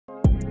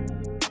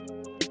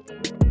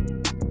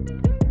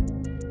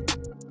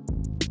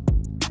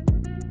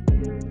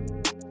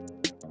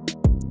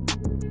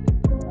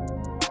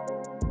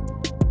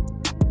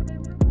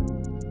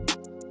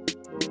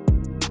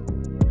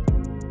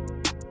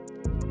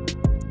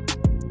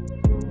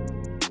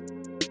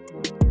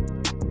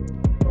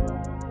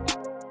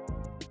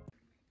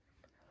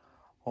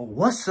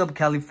What's up,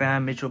 Cali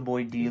fam? It's your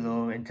boy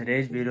D-Lo. In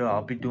today's video,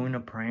 I'll be doing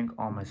a prank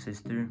on my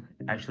sister.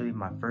 Actually,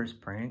 my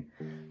first prank.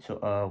 So,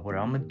 what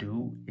I'm gonna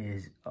do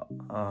is,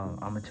 I'm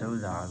gonna tell her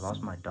that I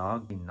lost my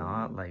dog.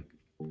 I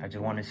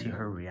just want to see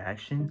her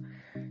reaction.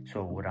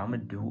 So, what I'm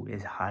gonna do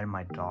is hide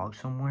my dog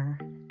somewhere.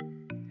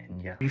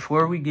 And yeah.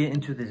 Before we get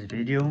into this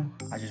video,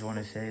 I just want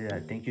to say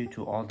that thank you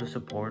to all the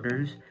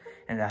supporters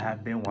and that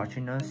have been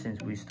watching us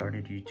since we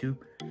started YouTube.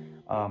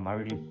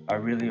 I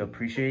really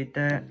appreciate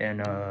that.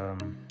 And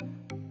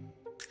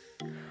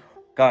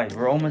guys,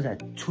 we're almost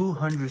at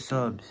 200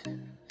 subs,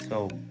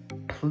 so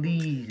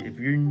please, if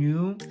you're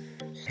new,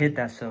 just hit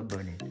that sub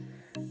button.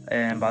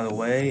 And by the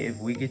way, if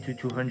we get to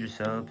 200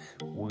 subs,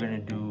 we're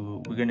gonna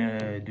do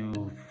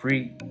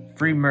free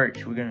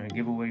merch. We're gonna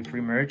give away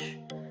free merch,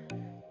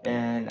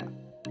 and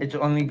it's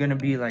only gonna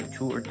be like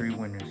 2 or 3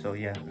 winners. So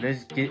yeah,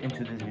 let's get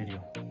into this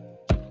video.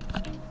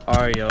 All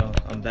right, y'all,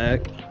 I'm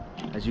back.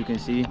 As you can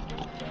see,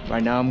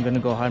 right now I'm gonna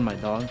go hide my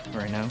dog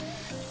right now.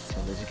 So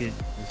let's get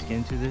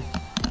into this.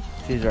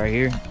 She's right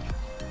here.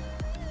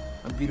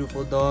 A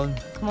beautiful dog.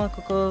 Come on,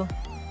 Coco.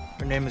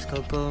 Her name is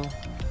Coco.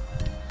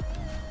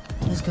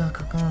 Let's go,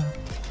 Coco.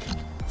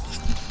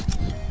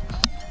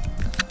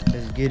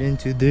 Let's get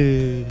into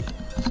this.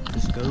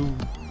 Let's go.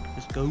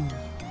 Let's go.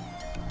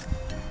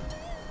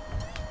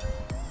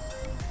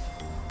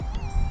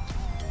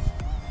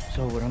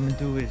 So what I'm gonna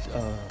do is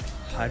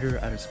hide her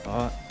at a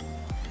spot.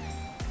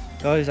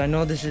 Guys, I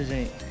know this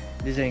ain't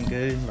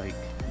good, like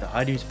the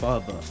hiding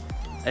spot, but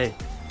hey,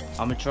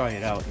 I'm gonna try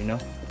it out, you know.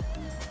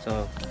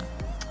 So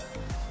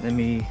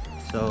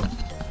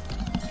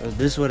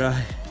this is what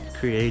I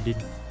created.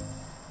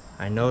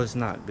 I know it's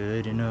not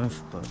good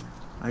enough, but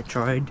I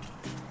tried,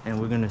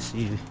 and we're gonna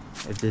see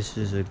if this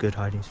is a good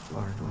hiding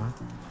spot or not.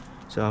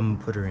 So I'm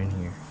gonna put her in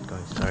here,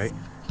 guys. All right,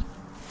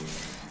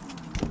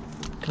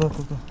 go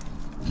in there,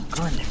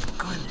 go in there,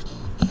 go in there.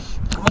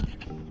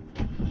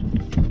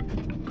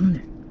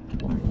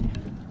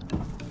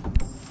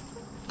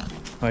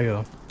 There you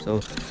go.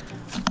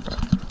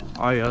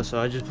 So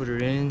I just put her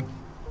in,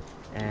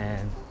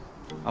 and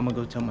I'm gonna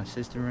go tell my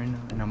sister right now,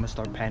 and I'm gonna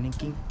start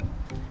panicking,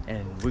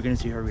 and we're gonna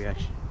see her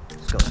reaction.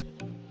 Let's go.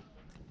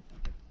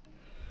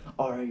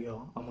 All right,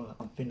 yo,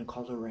 I'm finna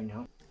call her right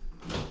now.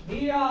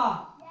 Mia,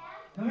 yeah?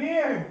 Come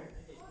here.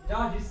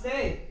 John, just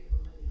stay.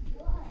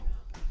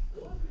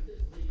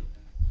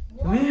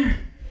 Come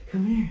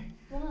here.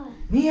 What?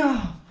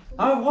 Mia,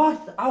 I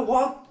walked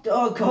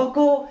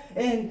Coco,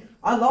 and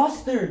I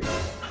lost her.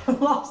 I'm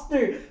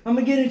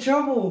gonna get in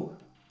trouble.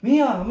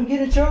 Mia, I'm gonna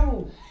get in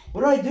trouble.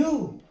 What do I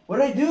do?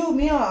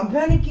 Mia? I'm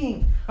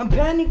panicking. What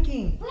do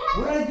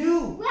I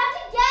do? We have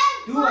to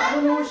get Dude, I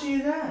don't know where she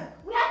is at.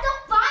 We have to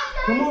find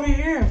her. Come over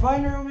here.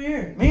 Find her over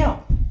here. Mia,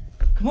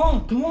 come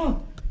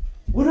on.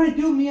 What do I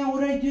do, Mia?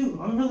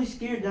 I'm really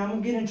scared that I'm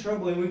gonna get in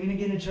trouble, and we're gonna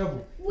get in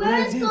trouble.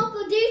 Where is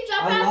Coco? Did you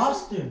drop her? I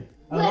lost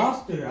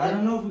her. I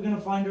don't know if we're gonna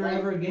find her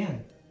ever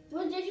again.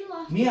 Where did you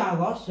lose her? Mia, I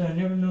lost her. I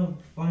never know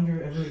if find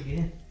her ever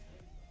again.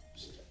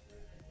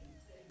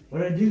 What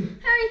do I do?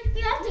 Hurry,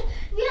 we have to get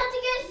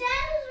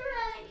sandals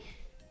ready.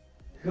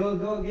 Go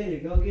get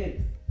it. Go get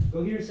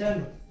your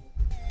sandals.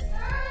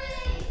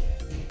 Hurry!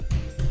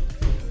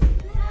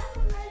 I have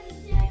them ready to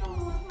see. I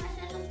don't want my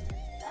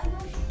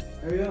sandals.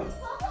 Hurry up.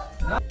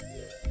 I'm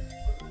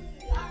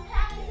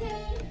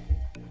panicking.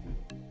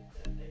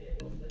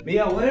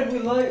 Mia, what if we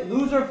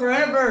lose her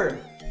forever?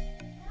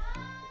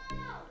 No.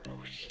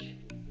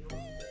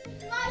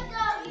 My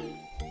doggy.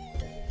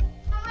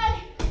 I'm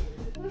ready.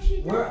 Where's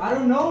she? I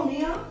don't know,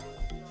 Mia.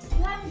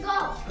 You have to go.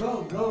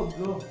 Go.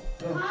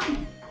 Come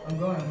on. I'm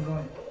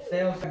going.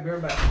 Stay outside, girl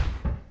back.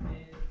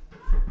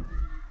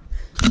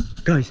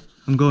 Guys,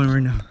 I'm going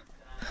right now.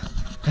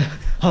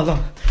 Hold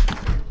on.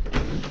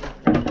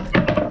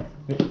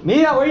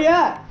 Mia, where you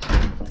at?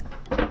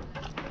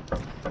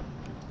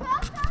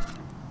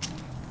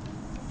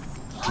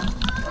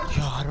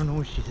 Yo, I don't know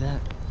where she's at.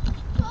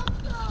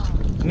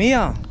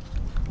 Mia,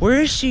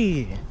 where is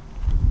she?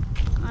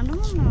 I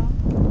don't know.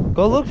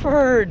 Go look for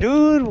her,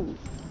 dude.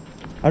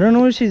 I don't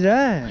know where she's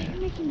at. Why are you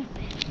making a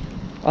video?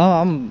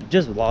 Oh, I'm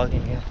just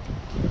vlogging, yeah.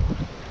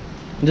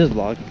 I'm just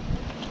vlogging.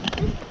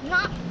 It's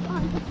not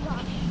fun to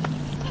vlog.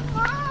 Come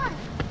on!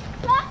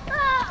 Let's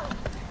go!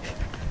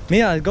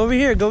 Mia, go over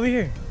here. Over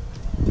here.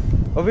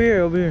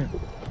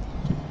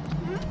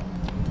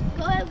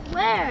 Go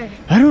where?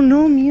 I don't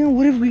know, Mia.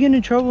 What if we get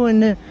in trouble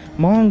and then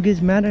mom gets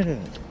mad at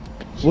us?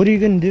 What are you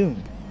gonna do?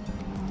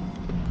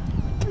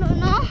 I don't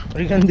know. What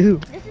are you gonna do?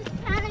 This is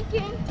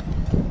panicking.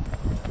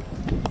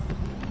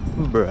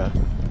 Bruh.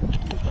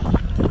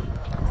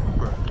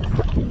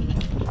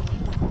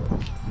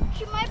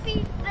 She might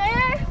be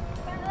there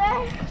or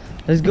there.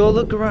 Let's go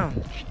look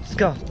around. Let's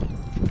go.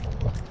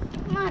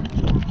 Come on.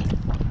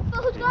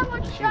 But who's gonna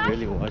watch She's Josh?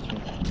 really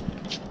watching.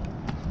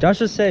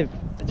 Josh is safe.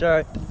 It's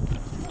alright.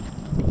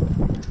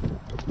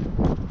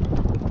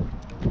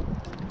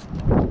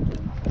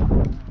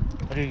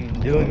 What are you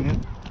doing, man?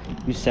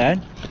 You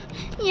sad?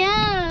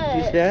 Yeah.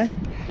 You sad?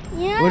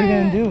 Yeah. What are you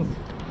gonna do?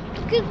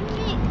 Because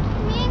me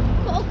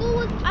Coco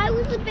was, I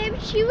was a baby,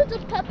 she was a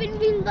puppy, and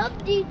we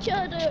loved each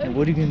other. And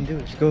what are you gonna do?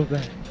 Let's go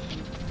back.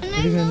 And What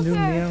are you I gonna love do,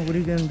 her. Mia? What are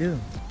you gonna do?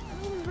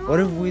 What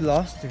if we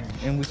lost her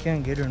and we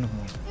can't get her no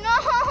more?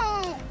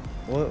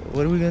 No,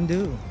 What are we gonna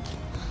do?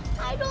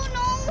 I don't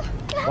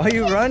know. Why are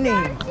you running?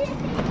 That's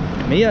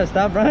it. Mia,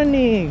 stop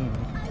running!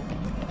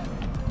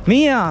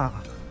 Mia!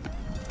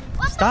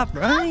 What Stop the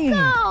running.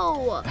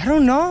 Coco? I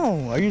don't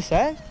know. Are you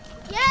sad?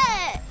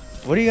 Yes.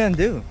 What are you gonna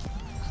do?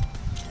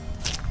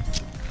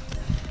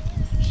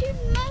 She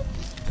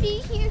must be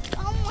here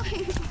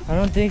somewhere. I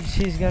don't think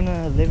she's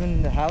gonna live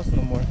in the house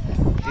no more.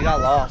 She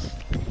got lost.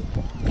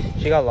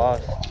 She got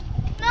lost.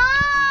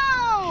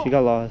 No. She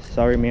got lost.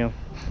 Sorry, Mia.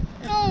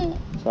 No.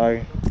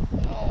 Sorry.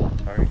 No.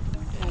 Sorry.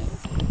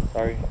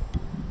 Sorry.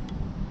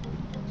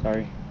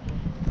 Sorry.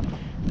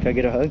 Can I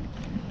get a hug?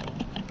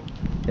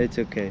 It's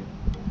okay.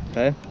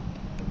 Okay?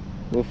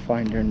 We'll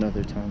find her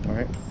another time,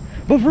 alright?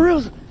 But for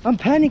real, I'm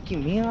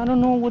panicking, Mia. I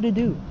don't know what to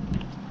do.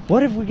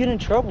 What if we get in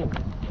trouble?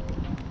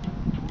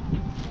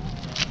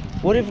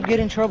 What if we get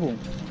in trouble?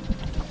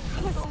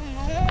 I don't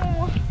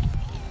know.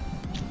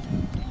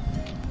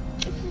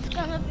 This is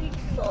gonna be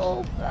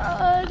so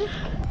bad.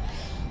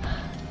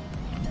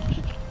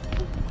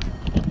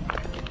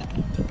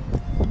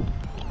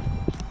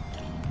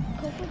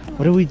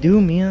 What do we do,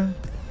 Mia?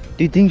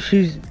 Do you think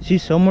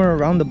she's somewhere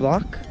around the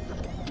block?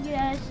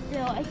 Yeah,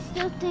 I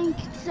still think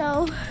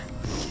so.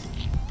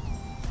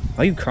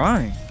 Why are you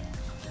crying?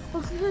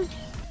 Because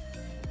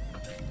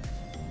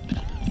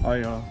Oh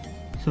yeah.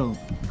 So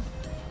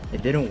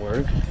it didn't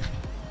work.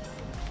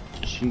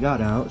 She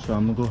got out, so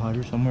I'm gonna go hide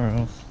her somewhere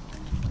else.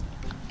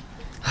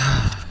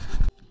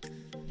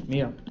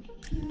 Mia,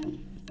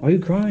 why are you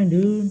crying,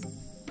 dude?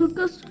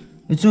 because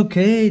It's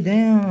okay,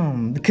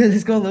 damn. Because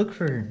let's go look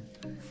for her.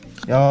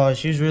 Yo,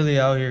 she's really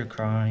out here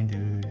crying,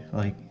 dude.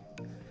 Like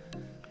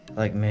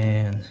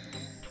man.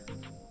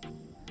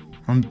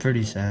 I'm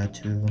pretty sad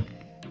too.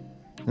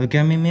 Look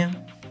at me, Mia.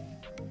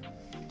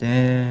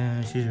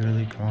 Damn, she's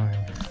really crying.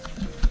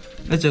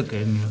 It's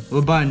okay, Mia.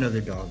 We'll buy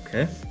another dog,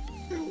 okay?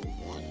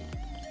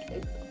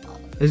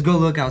 Let's go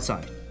look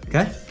outside,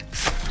 okay?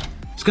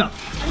 Let's go. is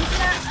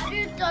that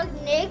other dog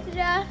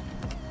Negra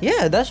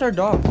Yeah, that's our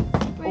dog.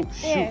 right Oh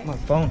there? shoot, my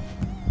phone.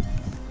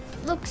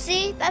 Look,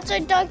 see, that's our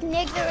dog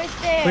Negra right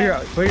there.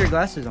 Put your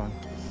glasses on.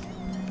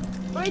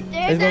 Right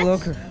there. Let's go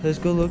that's, look her. Let's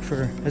go look for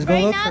her. Let's go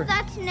right look now, for her.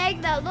 that's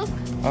Negra. Look.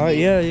 Oh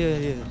yeah.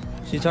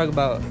 She talking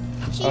about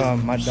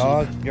She's- my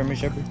dog, German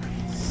Shepherd.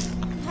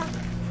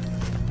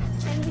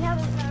 And we have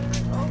another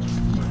dog.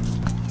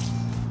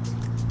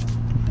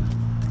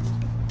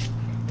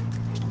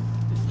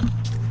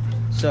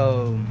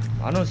 So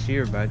I don't see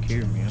her back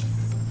here, Mia.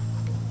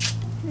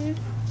 Hmm?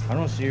 I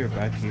don't see her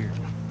back here.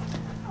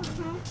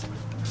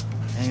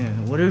 Uh-huh.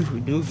 And what if we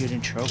do get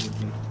in trouble,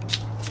 dude?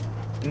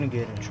 We're gonna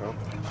get in trouble.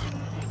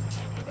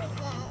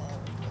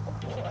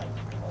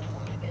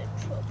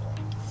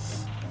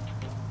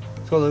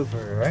 Let's go look for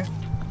her, right?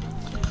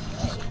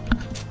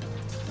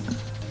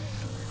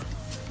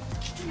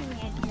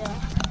 Negra.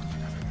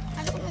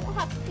 I don't know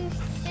how to do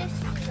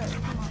sister.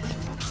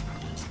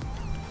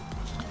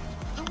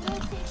 I'm gonna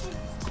take this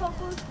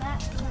Coco's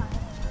that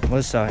side.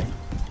 What side?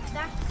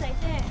 That side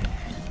there.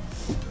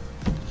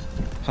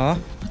 Huh?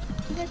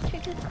 I'm gonna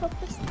take this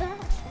Coco's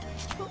that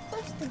side.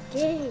 Coco's the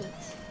gate.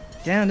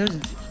 Damn,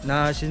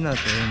 nah, she's not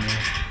there, man.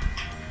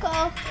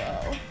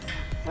 Coco,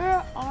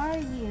 where are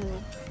you?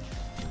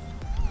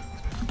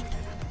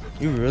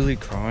 You really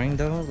crying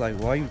though? Like,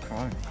 why are you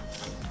crying?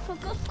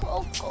 Because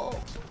Coco,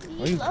 Why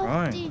we are you loved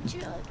crying? each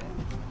other.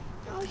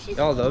 Now she's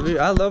Y'all love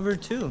her? I love her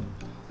too.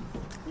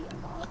 We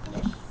love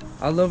her.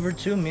 I love her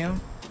too, Mia.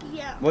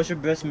 Yeah, What's your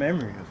best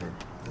memory of her?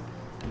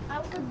 I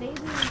was a baby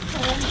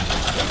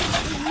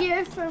until a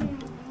year from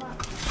when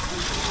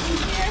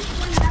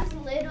I was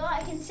little.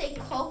 I can say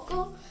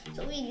Coco,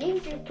 so we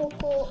named her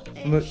Coco.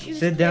 And But she was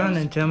sit down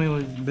very- and tell me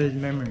what's your best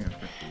memory of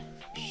her.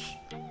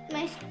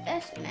 my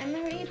best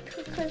memory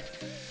because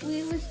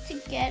we was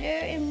together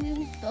and we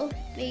was both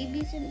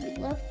babies and we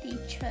loved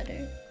each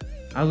other.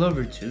 I love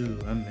her too.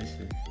 I miss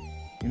her.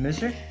 You miss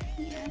her?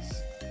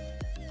 Yes.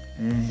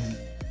 And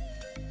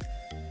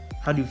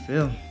how do you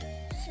feel?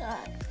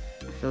 Sad.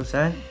 Feel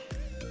sad?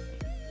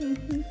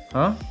 Mhm.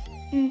 Huh?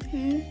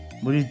 Mhm.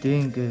 What do you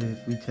think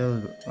if we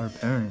tell our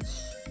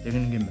parents? They're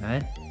gonna get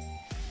mad?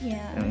 Yeah.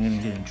 And we're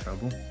gonna get in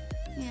trouble?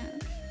 Yeah.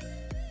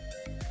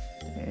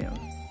 Damn.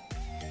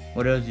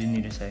 What else do you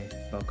need to say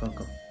about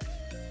Coco?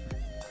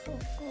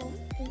 Coco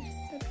is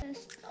the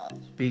best dog.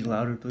 Speak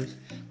louder, please.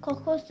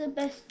 Coco's the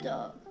best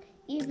dog.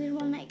 Even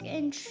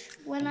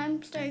when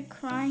I'm start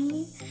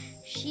crying,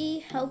 she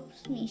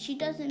helps me. She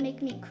doesn't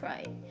make me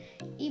cry.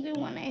 Even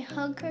when I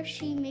hug her,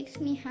 she makes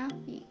me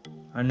happy.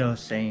 I know,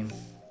 same.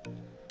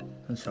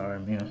 I'm sorry,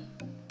 Mia.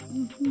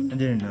 Mhm. I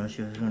didn't know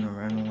she was gonna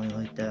run away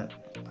like that.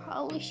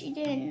 Probably she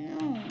didn't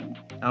know.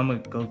 I'm gonna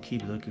go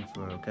keep looking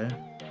for her, okay?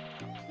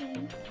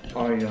 Okay.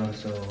 Alright, y'all,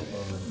 so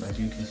as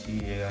you can see,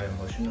 I got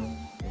emotional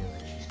and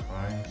like, she's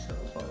crying, so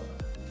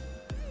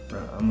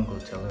I'm gonna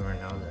go tell her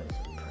right now that it's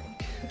a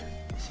prank.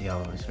 See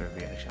how it's her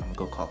reaction. I'm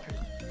gonna go call her.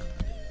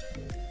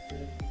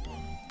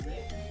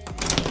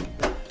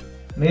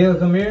 Mia,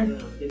 come here.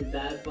 I'm getting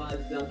bad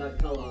vibes about that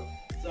color.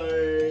 So,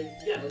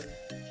 yeah, let's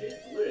choose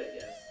blue, I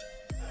guess.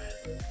 Alright,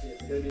 so let's see. Is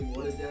there gonna be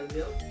water down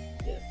here?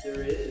 Yes,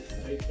 there is.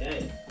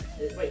 Okay.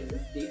 Wait, is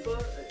this deeper?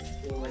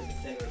 Or like the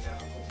same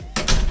amount?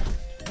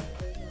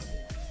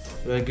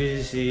 Like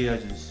you see, I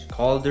just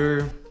called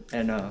her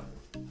and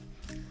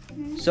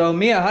So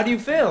Mia, how do you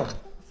feel?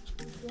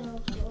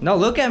 No,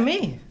 look at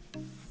me.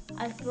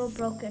 I feel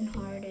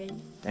brokenhearted.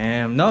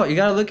 Damn, no, you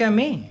gotta look at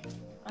me.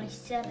 I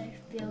said I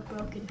feel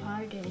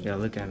brokenhearted. You gotta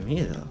look at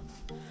me though.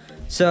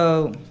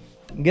 So,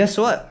 guess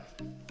what?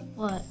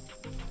 What?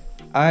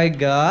 I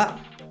got.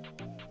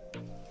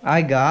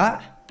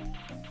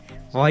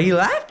 Why are you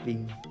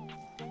laughing?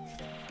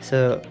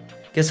 So,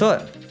 guess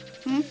what?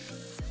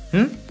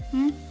 Hmm?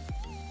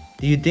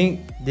 Do you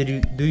think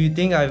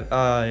I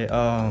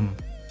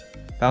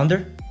found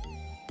her?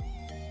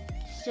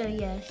 So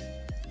yes.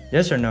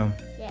 Yes or no?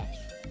 Yes.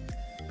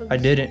 I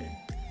didn't.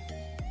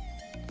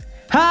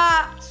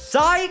 Ha!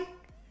 Psych!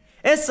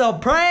 It's a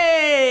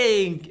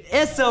prank!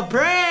 It's a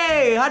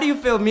prank! How do you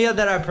feel, Mia,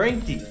 that I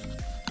pranked you?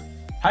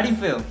 How do you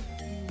feel?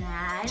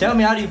 Nah. Tell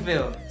me, how do you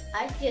feel?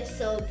 I feel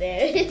so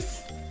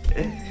embarrassed.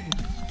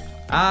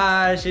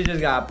 She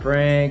just got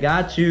pranked.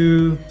 Got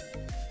you.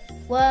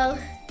 Well.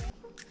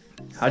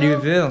 How do you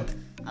feel?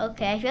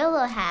 Okay, I feel a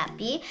little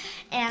happy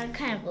and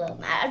kind of a little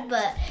mad,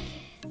 but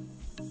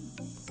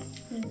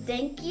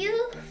thank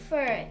you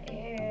for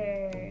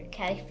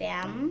Cali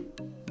Fam.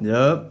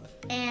 Yup.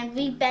 And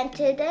we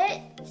vented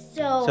it,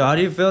 so. So how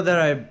do you feel that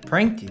I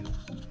pranked you?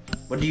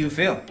 What do you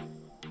feel?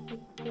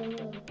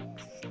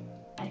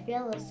 I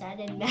feel a little sad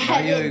and mad.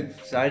 Are you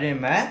excited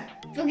and mad?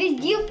 Because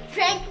you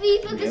pranked me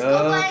because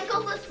Coco and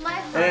Coco's my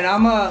heart. And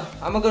I'm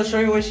gonna go show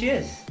you where she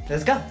is.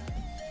 Let's go.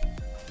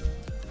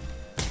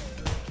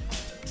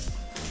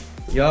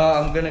 Yo,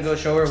 I'm gonna go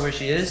show her where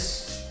she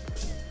is.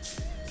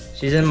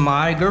 She's in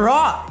my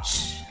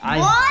garage.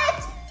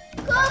 What?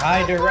 Coco,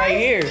 hide her right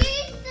here.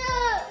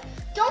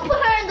 Don't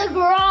put her in the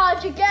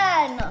garage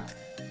again.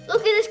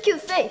 Look at this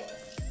cute face.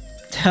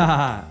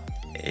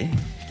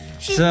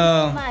 She's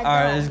So, my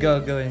alright, let's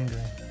dog. go ahead and go.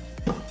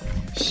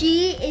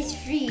 She is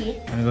free.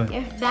 I'm going.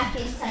 You're back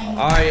inside.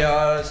 Alright,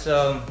 y'all,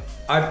 so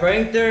I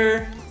pranked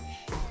her.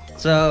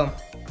 So,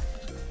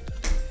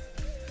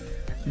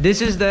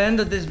 this is the end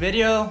of this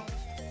video.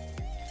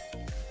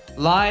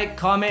 Like,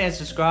 comment, and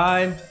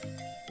subscribe.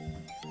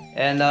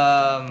 And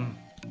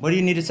what do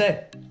you need to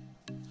say?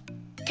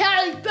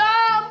 Cali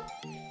Fam!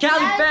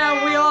 Cali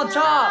Fam, we on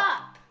top!